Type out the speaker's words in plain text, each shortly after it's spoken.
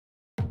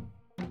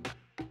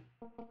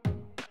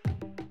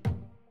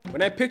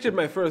When I pictured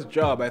my first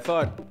job, I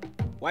thought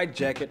white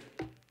jacket,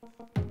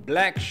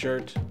 black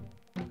shirt,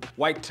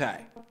 white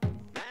tie,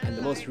 and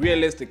the most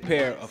realistic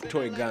pair of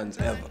toy guns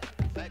ever.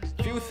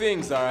 Few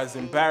things are as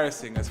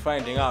embarrassing as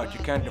finding out you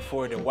can't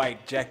afford a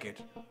white jacket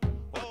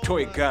or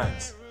toy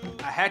guns.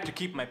 I had to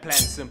keep my plan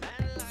simple.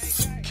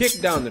 Kick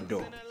down the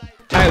door,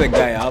 tie the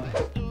guy up,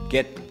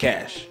 get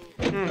cash.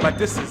 But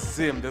this is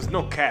Zim, there's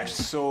no cash,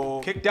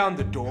 so kick down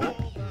the door,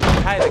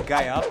 tie the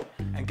guy up,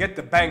 and get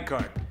the bank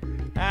card.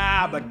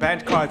 But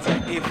bank cards are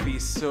iffy,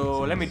 so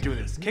let me do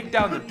this. Kick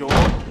down the door,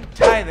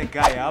 tie the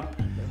guy up,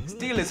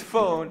 steal his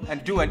phone,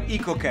 and do an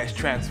eco-cash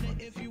transfer.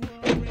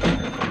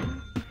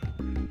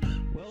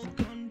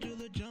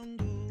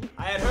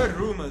 I had heard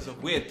rumors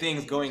of weird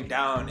things going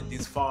down in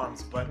these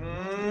farms, but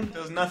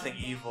there's nothing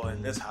evil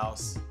in this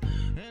house.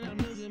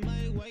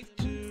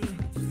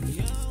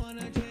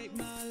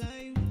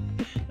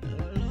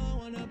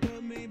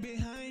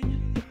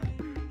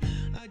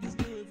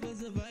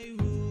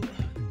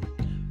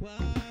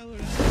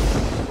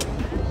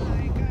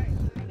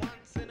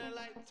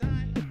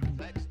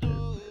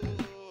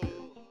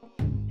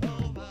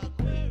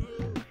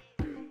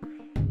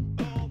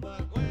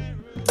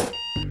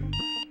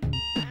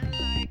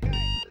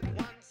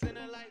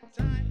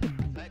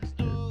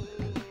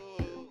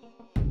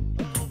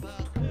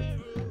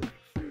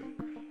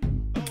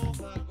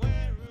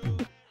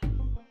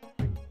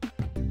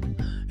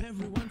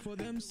 For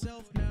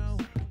themselves now.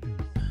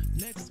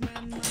 Next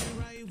man, my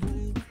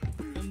rival.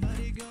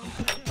 Somebody go.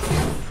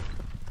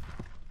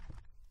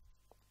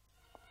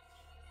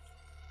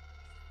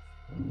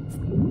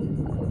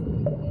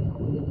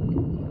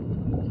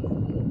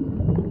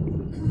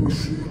 Who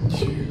sent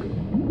you?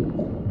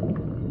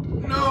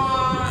 No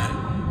one.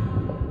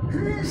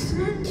 Who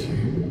sent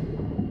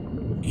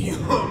you? Your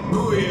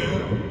Muya.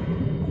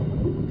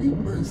 Meet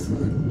my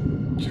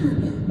son,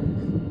 Junior.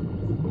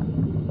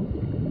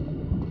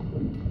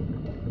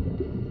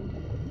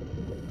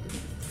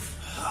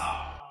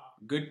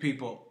 Good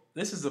people,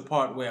 this is the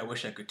part where I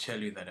wish I could tell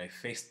you that I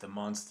faced the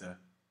monster,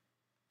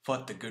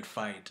 fought the good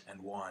fight,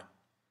 and won.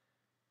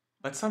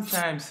 But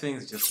sometimes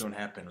things just don't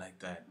happen like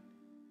that.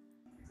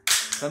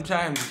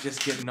 Sometimes you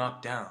just get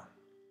knocked down.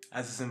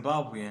 As a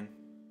Zimbabwean,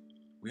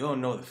 we all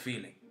know the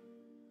feeling.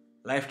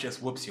 Life just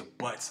whoops your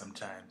butt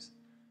sometimes.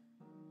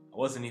 It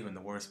wasn't even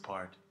the worst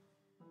part.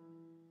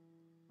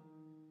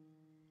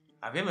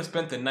 Have you ever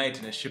spent the night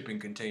in a shipping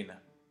container?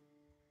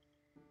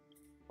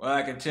 Well,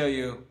 I can tell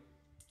you,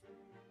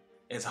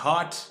 it's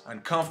hot,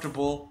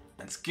 uncomfortable,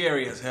 and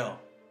scary as hell.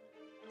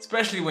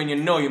 Especially when you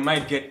know you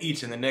might get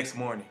eaten the next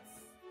morning.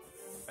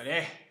 But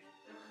hey,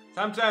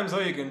 sometimes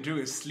all you can do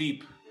is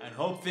sleep and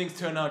hope things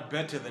turn out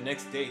better the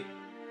next day.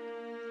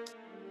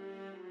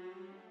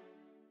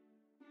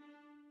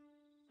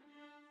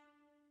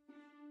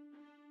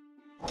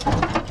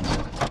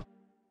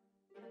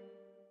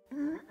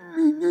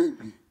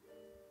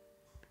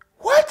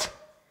 What?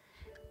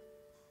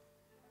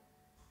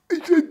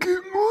 It's a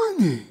good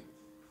morning.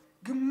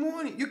 Good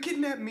morning. You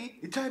kidnapped me.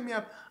 You tied me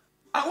up.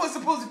 I was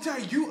supposed to tie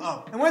you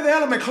up. And where the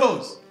hell are my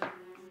clothes?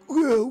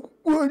 Well,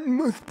 one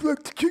must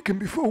pluck the chicken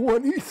before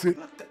one eats it.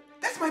 Look,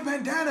 that's my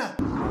bandana.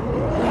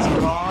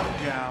 Scarred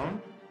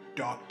down,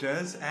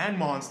 doctors and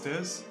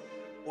monsters.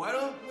 Why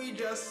don't we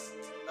just,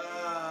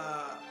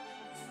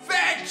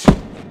 fetch?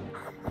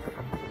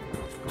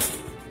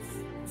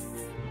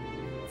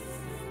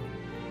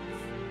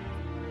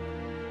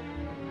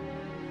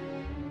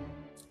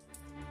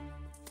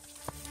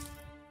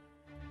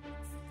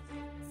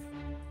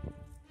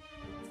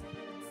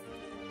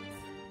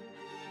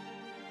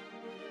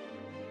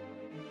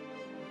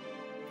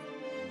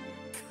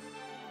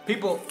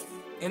 People,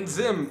 in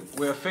Zim,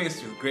 we're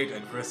faced with great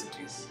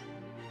adversities.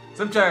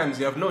 Sometimes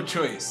you have no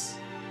choice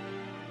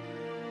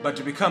but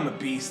to become a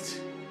beast